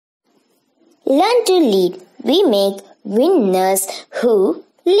Learn to lead. We make winners who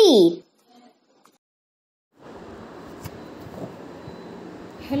lead.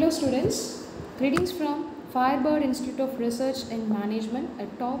 Hello students, greetings from Firebird Institute of Research and Management, a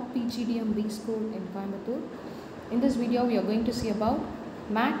top PGDM B school in Coimbatore. In this video, we are going to see about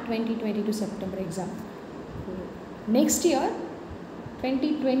MAT 2022 September exam. Next year,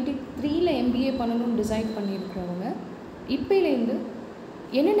 2023 MBA பண்ணனும் decide பண்ணியிருக்கிறவங்க இப்போலேருந்து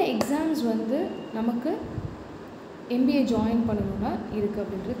என்னென்ன exams வந்து நமக்கு MBA join பண்ணணும்னா இருக்குது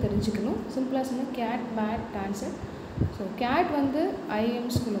அப்படின்றது தெரிஞ்சுக்கணும். சிம்பிளாக சொன்னால் gate, mat, TANCET. So gate வந்து IIM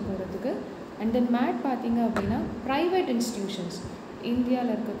ஸ்கூலில் போகிறதுக்கு, அண்ட் தென் மேட் பார்த்திங்க அப்படின்னா ப்ரைவேட் இன்ஸ்டிடியூஷன்ஸ்,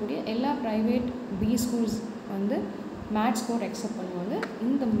 இந்தியாவில் இருக்கக்கூடிய எல்லா ப்ரைவேட் B ஸ்கூல்ஸ் வந்து மேட் ஸ்கோர் அக்செப்ட் பண்ணுவாங்க.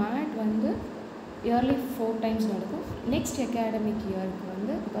 இந்த மேட் வந்து இயர்லி 4 times நடக்கும். நெக்ஸ்ட் அகாடமிக் இயருக்கு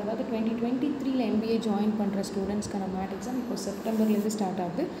வந்து இப்போ அதாவது 2023 MBA ஜாயின் பண்ணுற ஸ்டூடெண்ட்ஸ்க்கான மேட் எக்ஸாம் இப்போ செப்டம்பர்லேருந்து ஸ்டார்ட்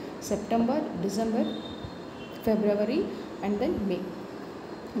ஆகுது. September, December, February and then மே,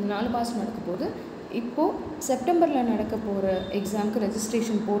 இந்த 4 மாதம் நடக்க போகுது. இப்போது செப்டம்பரில் நடக்க போகிற எக்ஸாமுக்கு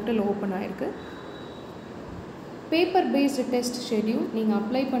ரெஜிஸ்ட்ரேஷன் போர்ட்டல் ஓப்பன் ஆகிருக்கு. பேப்பர் பேஸ்டு டெஸ்ட் ஷெட்யூல் நீங்கள்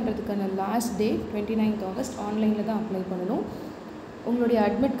அப்ளை பண்ணுறதுக்கான லாஸ்ட் டே 29th August, ஆன்லைனில் தான் அப்ளை பண்ணணும். உங்களுடைய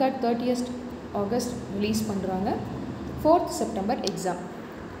admit card 30th August release பண்ணுறாங்க. 4th September exam.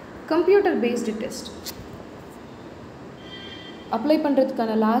 Computer based test apply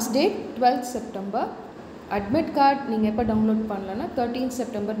பண்ணுறதுக்கான last date 12th September. Admit card நீங்கள் எப்போ டவுன்லோட் பண்ணலன்னா 13th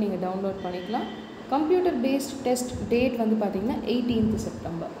September நீங்கள் டவுன்லோட் பண்ணிக்கலாம். கம்ப்யூட்டர் பேஸ்ட் டெஸ்ட் டேட் வந்து பார்த்திங்கன்னா 18th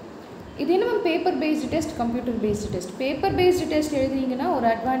September. இது என்ன paper based test, computer based test. Paper based test எழுதுனீங்கன்னா ஒரு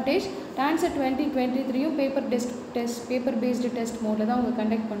advantage, TANCET 2023 paper based test மோடில் தான் அவங்க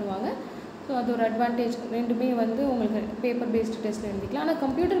கண்டக்ட் பண்ணுவாங்க. ஸோ அது ஒரு அட்வான்டேஜ். ரெண்டுமே வந்து உங்களுக்கு பேப்பர் பேஸ்டு டெஸ்ட் எழுதிக்கலாம். ஆனால்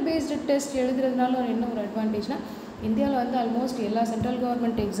கம்ப்யூட்டர் பேஸ்டு டெஸ்ட் எழுதுறதுனால என்ன ஒரு அட்வான்டேஜ்னால், இந்தியாவில் வந்து ஆல்மோஸ்ட் எல்லா சென்ட்ரல்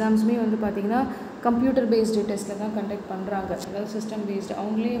கவர்மெண்ட் எக்ஸாம்ஸுமே வந்து பார்த்திங்கன்னா கம்ப்யூட்டர் பேஸ்டு டெஸ்ட்டில் தான் கண்டக்ட் பண்ணுறாங்க. அதாவது சிஸ்டம் பேஸ்டு.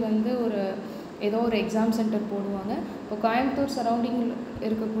 அவங்களே வந்து ஏதோ ஒரு எக்ஸாம் சென்டர் போடுவாங்க. இப்போ கோயம்புத்தூர் சரௌண்டிங்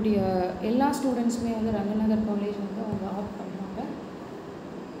இருக்கக்கூடிய எல்லா ஸ்டூடெண்ட்ஸுமே வந்து ரங்கநாதர் காலேஜ் வந்து அவங்க ஆப்ட் பண்ணுறாங்க.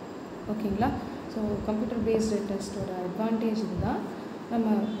 ஓகேங்களா? ஸோ கம்ப்யூட்டர் பேஸ்டு டெஸ்ட்டோட அட்வான்டேஜ் இதுதான். நம்ம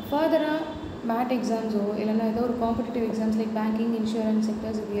ஃபர்தராக மேட் எக்ஸாம்ஸோ இல்லைன்னா ஏதோ ஒரு competitive exams like banking, insurance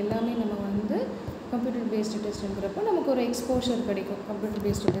sectors, இது எல்லாமே நம்ம வந்து கம்ப்யூட்டர் பேஸ்டு டெஸ்ட்டுங்கிறப்போ நமக்கு ஒரு எக்ஸ்போஷர் கிடைக்கும். கம்ப்யூட்டர்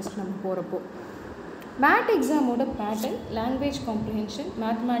பேஸ்டு டெஸ்ட் நம்ம போகிறப்போ mat எக்ஸாமோட pattern: language comprehension,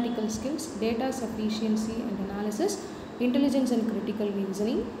 mathematical skills, data sufficiency and analysis, intelligence and critical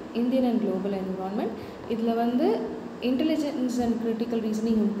reasoning, Indian and global environment. இதில் வந்து intelligence and critical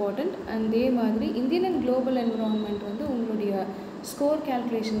reasoning important. அதே மாதிரி இந்தியன் அண்ட் குளோபல் என்விரான்மெண்ட் வந்து உங்களுடைய score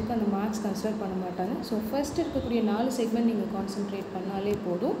கேல்குலேஷனுக்கு அந்த marks consider பண்ண மாட்டாங்க. ஸோ ஃபஸ்ட் இருக்கக்கூடிய 4 செக்மெண்ட் நீங்கள் கான்சென்ட்ரேட் பண்ணாலே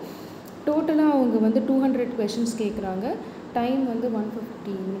போதும். டோட்டலாக அவங்க வந்து 200 questions கேட்குறாங்க. டைம் வந்து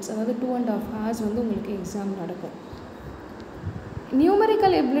 150 minutes, அதாவது 2.5 hours வந்து உங்களுக்கு எக்ஸாம் நடக்கும்.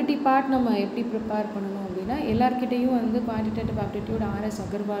 நியூமரிக்கல் எபிலிட்டி பார்ட் நம்ம எப்படி ப்ரிப்பேர் பண்ணணும் அப்படின்னா, எல்லாருக்கிட்டையும் வந்து குவான்டிடேட்டிவ் ஆப்டிடியூட் RS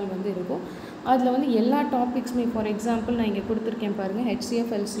அகர்வால் வந்து இருக்கும். அதில் வந்து எல்லா டாபிக்ஸுமே, ஃபார் எக்ஸாம்பிள் நான் இங்கே கொடுத்துருக்கேன் பாருங்கள்,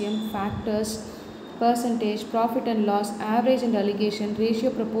 HCF, LCM, factors, percentage, profit and loss, average and allegation, ratio,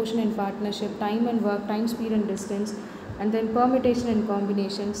 proportion and partnership, time and work, time, speed and distance, and then permutation and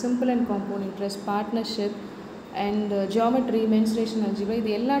combination, simple and compound interest, partnership, and geometry, mensuration, algebra,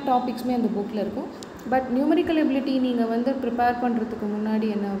 இது எல்லா டாபிக்ஸுமே அந்த புக்கில் இருக்கும். But numerical ability நீங்கள் வந்து prepare பண்ணுறதுக்கு முன்னாடி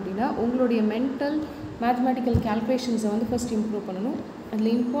என்ன அப்படின்னா, உங்களுடைய மென்டல் மேத்தமேட்டிக்கல் கேல்குலேஷன்ஸை வந்து ஃபஸ்ட் இம்ப்ரூவ் பண்ணணும்.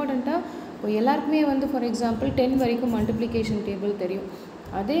 அதில் இம்பார்ட்டண்ட்டாக இப்போ எல்லாருக்குமே வந்து ஃபார் எக்ஸாம்பிள் 10 வரைக்கும் மல்டிப்ளிகேஷன் டேபிள் தெரியும்.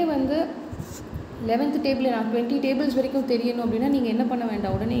 அதே வந்து 11th டேபிள் நான் 20 டேபிள்ஸ் வரைக்கும் தெரியணும் அப்படின்னா நீங்கள் என்ன பண்ண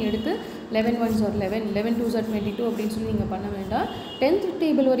வேண்டாம், உடனே எடுத்து 11 1s are 11, 11 2s are 22 அப்படின்னு சொல்லி நீங்கள் பண்ண வேண்டாம். 10th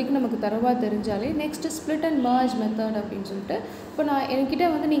டேபிள் வரைக்கும் நமக்கு தரவாக தெரிஞ்சாலே next split and merge method அப்படின்னு சொல்லிட்டு, இப்போ நான் என்கிட்ட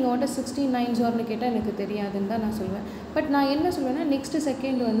வந்து நீங்கள் வந்துட்டு 16 9s are கேட்டால் எனக்கு தெரியாதுன்னு தான் நான் சொல்லுவேன். பட் நான் என்ன சொல்லுவேன்னா, நெக்ஸ்ட்டு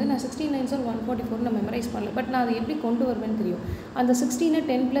செகண்ட் வந்து நான் 16 9s are 144 நான் மெமரைஸ் பண்ணல, பட் நான் அதை எப்படி கொண்டு வருவேன்னு தெரியும். அந்த 16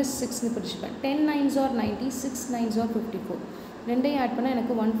 10 + 6 பிரிச்சுப்பேன். 10 9s are 90, 6 9s are 54, ரெண்டையும் ஆட் பண்ணால்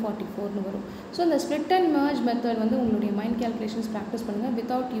எனக்கு 144 வரும். ஸோ இந்த ஸ்ப்ளிட் அண்ட் மர்ஜ் மெத்தட் வந்து உங்களுடைய மைண்ட் கேல்குலேஷன்ஸ் ப்ராக்டிஸ் பண்ணுங்கள்.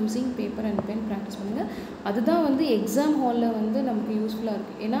 Without using paper and pen practice பண்ணுங்கள். அதுதான் வந்து எக்ஸாம் ஹாலில் வந்து நமக்கு யூஸ்ஃபுல்லாக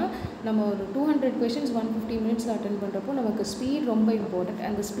இருக்குது. ஏன்னா நம்ம ஒரு 200 questions 150 minutes அட்டென்ட் பண்ணுறப்போ நமக்கு ஸ்பீட் ரொம்ப இம்பார்ட்டண்ட்.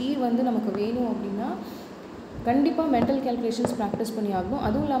 அந்த ஸ்பீட் வந்து நமக்கு வேணும் அப்படின்னா கண்டிப்பாக மென்டல் கேல்குலேஷன்ஸ் ப்ராக்டிஸ் பண்ணி ஆகணும்.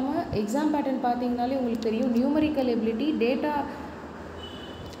 அதுவும் இல்லாமல் எக்ஸாம் பேட்டர்ன் பார்த்தீங்கனாலே உங்களுக்கு தெரியும், numerical ability, data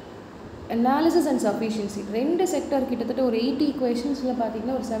analysis and sufficiency, 2 sector கிட்டத்தட்ட ஒரு 80 questions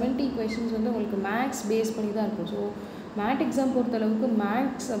பார்த்தீங்கன்னா ஒரு 70 questions வந்து உங்களுக்கு மேக்ஸ் பேஸ் பண்ணி தான் இருக்கும். ஸோ மேட் எக்ஸாம் பொறுத்தளவுக்கு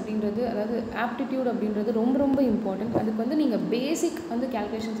மேக்ஸ் அப்படின்றது, அதாவது ஆப்டிடியூட் அப்படின்றது ரொம்ப ரொம்ப இம்பார்ட்டன்ட். அதுக்கு வந்து நீங்கள் பேசிக் வந்து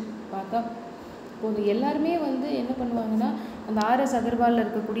கேல்குலேஷன்ஸ் பார்த்தா போதும். எல்லாருமே வந்து என்ன பண்ணுவாங்கன்னா, அந்த ஆர்எஸ் அகர்வாலில்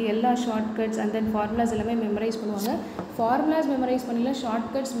இருக்கக்கூடிய எல்லா ஷார்ட்கட்ஸ் அண்ட் தென் ஃபார்முலாஸ் எல்லாமே மெமரைஸ் பண்ணுவாங்க. ஃபார்முலாஸ் மெமரைஸ் பண்ணல,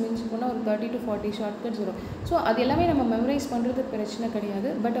 ஷார்ட்கட்ஸ் மிஞ்சி போனால் ஒரு 30 to 40 ஷார்ட்கட்ஸ் வரும். ஸோ அது எல்லாமே நம்ம மெமரைஸ் பண்ணுறது பிரச்சனை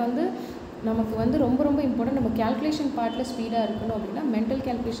கிடையாது. பட் வந்து நமக்கு வந்து ரொம்ப ரொம்ப இம்பார்ட்டன்ட், நம்ம கேல்குலேஷன் பார்ட்டில் ஸ்பீடாக இருக்கணும் அப்படின்னா மென்டல்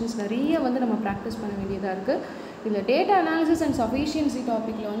கேல்குலேஷன்ஸ் நிறைய வந்து நம்ம ப்ராக்டிஸ் பண்ண வேண்டியதாக இருக்குது. இதில் டேட்டா அனாலிசிஸ் அண்ட் சஃபிஷியன்சி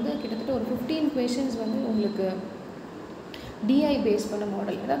டாப்பிக்கில் வந்து கிட்டத்தட்ட ஒரு 15 questions வந்து உங்களுக்கு டிஐ பேஸ் பண்ண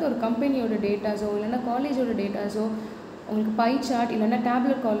மாடல், அதாவது ஒரு கம்பெனியோட டேட்டாஸோ இல்லைன்னா காலேஜோட டேட்டாஸோ உங்களுக்கு பை சார்ட் இல்லைன்னா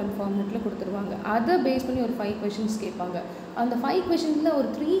டேப்லெட் காலம் ஃபார்மேட்டில் கொடுத்துருவாங்க. அதை பேஸ் பண்ணி ஒரு 5 questions கேட்பாங்க. அந்த 5 questions ஒரு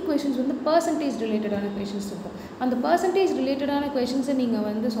 3 questions வந்து பர்சன்டேஜ் ரிலேட்டடான questions இருக்கும். அந்த பர்சன்டேஜ் ரிலேட்டடான questions-ஐ நீங்கள்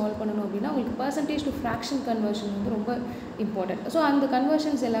வந்து சால்வ் பண்ணணும் அப்படின்னா உங்களுக்கு பர்சன்டேஜ் டு ஃப்ராக்ஷன் கன்வர்ஷன் வந்து ரொம்ப இம்பார்ட்டன்ட். ஸோ அந்த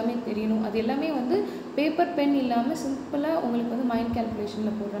கன்வர்ஷன்ஸ் எல்லாமே தெரியணும். அது எல்லாமே வந்து பேப்பர் பென் இல்லாமல் சிம்பிளாக உங்களுக்கு வந்து மைண்ட்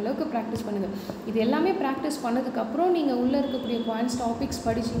கேல்குலேஷனில் போடுற அளவுக்கு ப்ராக்டிஸ் பண்ணுங்கள். இது எல்லாமே ப்ராக்டிஸ் பண்ணதுக்கப்புறம் நீங்கள் உள்ளே இருக்கக்கூடிய பாயிண்ட்ஸ் டாபிக்ஸ்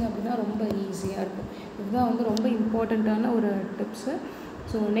படிச்சிங்க அப்படின்னா ரொம்ப ஈஸியாக இருக்கும். இதுதான் வந்து ரொம்ப இம்பார்ட்டண்ட்டான ஒரு டிப்ஸு.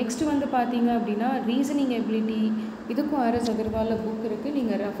 ஸோ நெக்ஸ்ட்டு வந்து பார்த்தீங்க அப்படின்னா ரீசனிங் எபிலிட்டி, இதுக்கும் ஆர்எஸ் அகர்வாலில் புக் இருக்குது,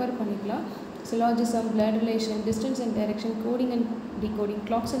 நீங்கள் ரெஃபர் பண்ணிக்கலாம். Syllogism, blood relation, distance and direction, coding and decoding,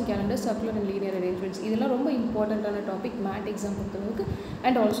 clocks and calendar, circular and linear arrangements, இதெல்லாம் ரொம்ப இம்பார்ட்டண்ட்டான டாபிக் மேட் எக்ஸாம் பொறுத்தளவுக்கு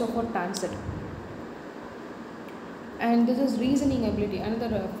and also for TANCET. And this is reasoning ability,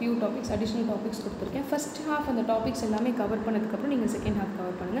 another few topics, additional topics கொடுத்துருக்கேன். First half அந்த topics எல்லாமே cover பண்ணதுக்கப்புறம் நீங்கள் second half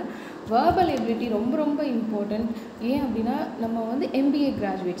cover பண்ணுங்கள். வேர்பல் எபிலிட்டி ரொம்ப ரொம்ப இம்பார்ட்டண்ட். ஏன் அப்படின்னா நம்ம வந்து MBA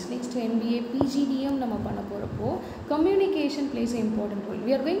graduates, next MBA PGDM நம்ம பண்ண போகிறப்போ communication place a important role.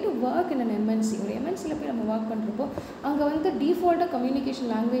 We are going to work in an MNC. ஒரு எம்என்சியில் போய் நம்ம ஒர்க் பண்ணுறப்போ அங்கே வந்து டிஃபால்ட்டாக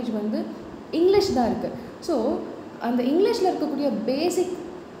கம்யூனிகேஷன் லாங்குவேஜ் வந்து இங்கிலீஷ் தான் இருக்குது. ஸோ அந்த இங்கிலீஷில் இருக்கக்கூடிய பேசிக்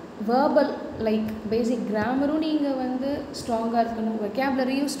வேர்பல் லைக் பேசிக் கிராமரும் நீங்கள் வந்து ஸ்ட்ராங்காக இருக்கணும்,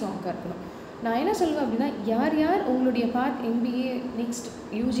 வெக்காபுலரியும் ஸ்ட்ராங்காக இருக்கணும். நான் என்ன சொல்லுவேன் அப்படின்னா யார் யார் உங்களுடைய பார்ட் எம்பிஏ நெக்ஸ்ட்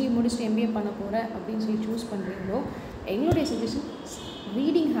யூஜி முடிச்சுட்டு எம்பிஏ பண்ண போகிறேன் அப்படின்னு சொல்லி சூஸ் பண்ணுறீங்களோ எங்களுடைய சஜஷன்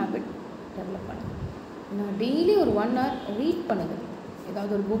ரீடிங் ஹேபிட் டெவலப் பண்ணுங்கள். நான் டெய்லி ஒரு 1 hour ரீட் பண்ணுங்கள்.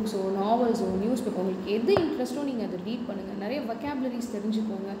 ஏதாவது ஒரு புக்ஸோ நாவல்ஸோ நியூஸ் பேப்பர் உங்களுக்கு எது இன்ட்ரெஸ்ட்டோ நீங்கள் அதை ரீட் பண்ணுங்கள். நிறைய வெக்காபுலரிஸ்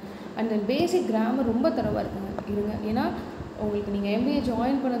தெரிஞ்சுக்கோங்க. அண்ட் தென் பேசிக் கிராமர் ரொம்ப தரவாக இருங்க. ஏன்னா உங்களுக்கு நீங்கள் எம்பிஏ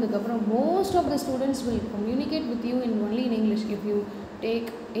ஜாயின் பண்ணதுக்கப்புறம் most of the students will communicate with you in only in English. If you take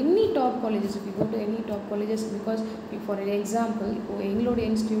any top colleges, if you go to any top colleges, because for example இப்போது எங்களுடைய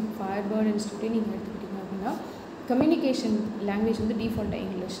institute ஃபயர்பர்ட் இன்ஸ்டியூட்டே நீங்கள் எடுத்துக்கிட்டிங்க அப்படின்னா communication language வந்து டிஃபால்ட்டாக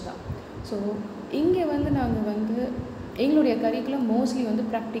English தான். So இங்கே வந்து நாங்கள் வந்து எங்களுடைய கரிக்குலம் மோஸ்ட்லி வந்து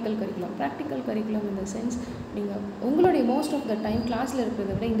ப்ராக்டிக்கல் கரிக்குலம் இந்த சென்ஸ் நீங்கள் உங்களுடைய மோஸ்ட் ஆஃப் த டைம் கிளாஸில்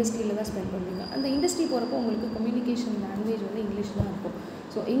இருக்கிறத விட இண்டஸ்ட்ரியில் தான் ஸ்பெண்ட் பண்ணுவீங்க. அந்த இண்டஸ்ட்ரி போகிறப்போ உங்களுக்கு கம்யூனிகேஷன் லாங்குவேஜ் வந்து இங்கிலீஷ் தான் இருக்கும்.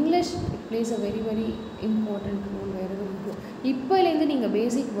 So English it plays a very very important role வேறு இருக்கும். இப்போலேருந்து நீங்கள்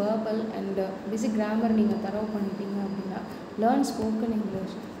பேசிக் வேர்பல் அண்ட் பேசிக் கிராமர் நீங்கள் தரவு பண்ணிட்டீங்க அப்படின்னா லேர்ன் ஸ்போக்கன்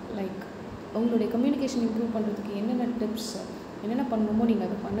இங்கிலீஷ். லைக் உங்களுடைய கம்யூனிகேஷன் இம்ப்ரூவ் பண்ணுறதுக்கு என்னென்ன டிப்ஸ் என்னென்ன பண்ணணுமோ நீங்கள்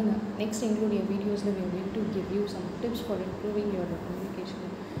அதை பண்ணுங்கள். நெக்ஸ்ட் எங்களுடைய வீடியோஸில் we are going to give you some tips for improving your communication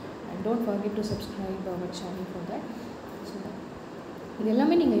and don't forget to subscribe our channel for that. So இது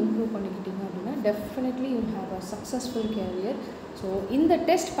எல்லாமே நீங்கள் இம்ப்ரூவ் பண்ணிக்கிட்டீங்க அப்படின்னா definitely you have a successful carrier. So இந்த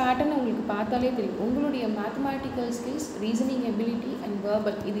test pattern உங்களுக்கு பார்த்தாலே தெரியும். உங்களுடைய mathematical skills, reasoning ability and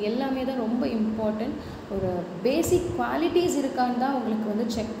verbal இது எல்லாமே தான் ரொம்ப இம்பார்ட்டண்ட். ஒரு பேசிக் குவாலிட்டிஸ் இருக்கான்னு தான் உங்களுக்கு வந்து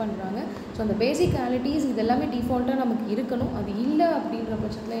செக் பண்ணுறாங்க. ஸோ அந்த பேசிக் குவாலிட்டிஸ் இது எல்லாமே டிஃபால்ட்டாக நமக்கு இருக்கணும். அது இல்லை அப்படின்ற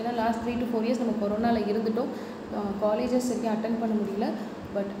பட்சத்தில் ஏன்னா லாஸ்ட் 3 to 4 years நம்ம கொரோனாவில் இருந்துட்டோம், காலேஜஸ் சரியாக அட்டென்ட் பண்ண முடியல,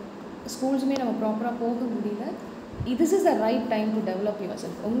 பட் ஸ்கூல்ஸுமே நம்ம ப்ராப்பராக போக முடியல. this is the right time to develop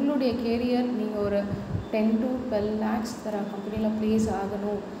yourself. உங்களுடைய கேரியர் நீங்கள் ஒரு 10 to 12 lakhs தர கம்பெனியில் ப்ளேஸ்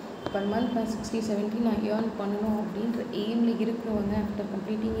ஆகணும், per month நான் 60-70 நான் ஏர்ன் பண்ணணும் அப்படின்ற எய்மில் இருக்கிறவங்க after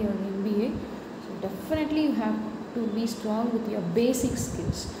completing your MBA, so definitely you have to be strong with your basic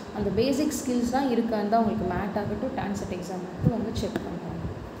skills. அந்த பேசிக் ஸ்கில்ஸ் தான் இருக்கான்னு தான் உங்களுக்கு மேட் ஆகட்டும் டான்செட் எக்ஸாம் மட்டும் வந்து செக் பண்ணுறாங்க.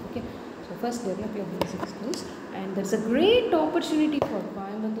 Okay, so first develop your basic skills and there's a great opportunity for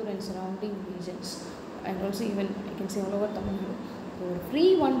Coimbatore and surrounding regions and also even I can say all over Tamil Nadu. So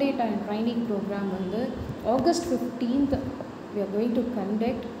free 1-day training program வந்து August 15th we are going to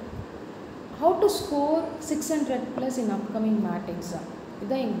conduct how to score 600 plus in upcoming MAT exam.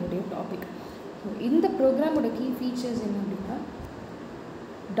 இதுதான் எங்களுடைய topic. So இந்த ப்ரோக்ராமோட key features என்ன அப்படின்னா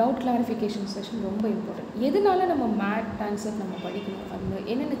doubt clarification session ரொம்ப important. எதனால நம்ம mat TANCET நம்ம படிக்கணும், அது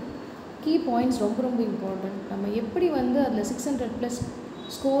என்னென்ன கீ பாயிண்ட்ஸ் ரொம்ப ரொம்ப இம்பார்ட்டன்ட், நம்ம எப்படி வந்து அதில் 600 ப்ளஸ்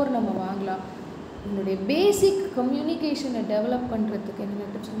ஸ்கோர் நம்ம வாங்கலாம், என்னுடைய பேசிக் கம்யூனிகேஷனை டெவலப் பண்ணுறதுக்கு என்னென்ன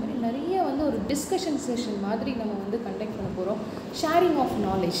டிப்ஸ், இந்த மாதிரி நிறைய வந்து ஒரு டிஸ்கஷன் செஷன் மாதிரி நம்ம வந்து கண்டக்ட் பண்ண போகிறோம். ஷேரிங் ஆஃப்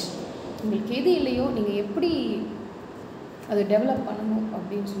நாலேஜ், உங்களுக்கு எது இல்லையோ நீங்கள் எப்படி அதை டெவலப் பண்ணணும்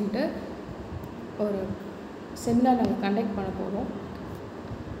அப்படின்னு சொல்லிட்டு ஒரு செமினார் நாங்கள் கண்டக்ட் பண்ண போகிறோம்.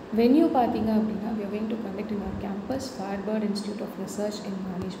 வென்யூ பார்த்தீங்க அப்படின்னா we are going to conduct in our campus, Firebird Institute of Research and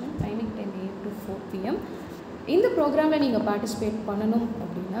Management, timing 10 a.m. to 4 p.m. இந்த ப்ரோக்ராமில் நீங்கள் பார்ட்டிசிபேட் பண்ணணும்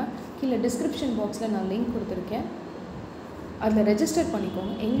அப்படின்னா கீழே டிஸ்கிரிப்ஷன் பாக்ஸில் நான் லிங்க் கொடுத்துருக்கேன், அதில் ரெஜிஸ்டர்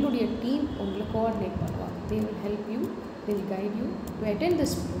பண்ணிக்கோங்க. எங்களுடைய டீம் உங்களை கோஆர்டினேட் பண்ணுவாங்க. they will help you, they will guide you to attend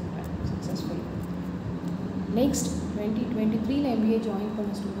this program successfully. Next 2023 MBA join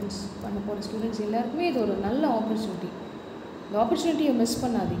பண்ண போகிற ஸ்டூடெண்ட்ஸ் எல்லாருக்குமே இது ஒரு நல்ல ஆப்பர்ச்சுனிட்டி. இந்த ஆப்பர்ச்சுனிட்டியை மிஸ்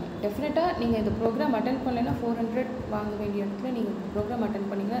பண்ணாதீங்க. டெஃபினட்டாக நீங்கள் இந்த ப்ரோக்ராம் அட்டென்ட் பண்ணலைன்னா 400 வாங்க வேண்டிய இடத்துல நீங்கள் இந்த ப்ரோக்ராம் அட்டென்ட்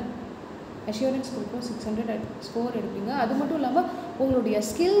பண்ணிங்கன்னா அஷூரன்ஸ் கொடுக்கும் 600 ஸ்கோர் எடுப்பீங்க. அது மட்டும் இல்லாமல் உங்களுடைய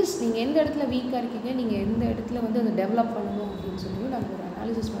ஸ்கில்ஸ், நீங்கள் எந்த இடத்துல வீக்காக இருக்கீங்க, நீங்கள் எந்த இடத்துல வந்து அதை டெவலப் பண்ணணும் அப்படின்னு சொல்லி நாங்கள் ஒரு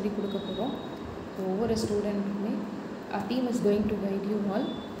அனாலிசிஸ் மாதிரி கொடுக்க போகிறோம். ஸோ ஒவ்வொரு ஸ்டூடெண்ட்டுக்குமே our team is going to guide you all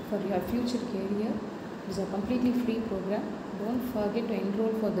for your future career. It is a completely free program. Don't forget to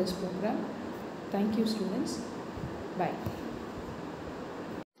enroll for this program. Thank you, students. Bye.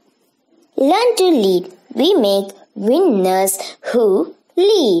 Learn to lead. We make winners who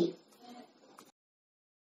lead.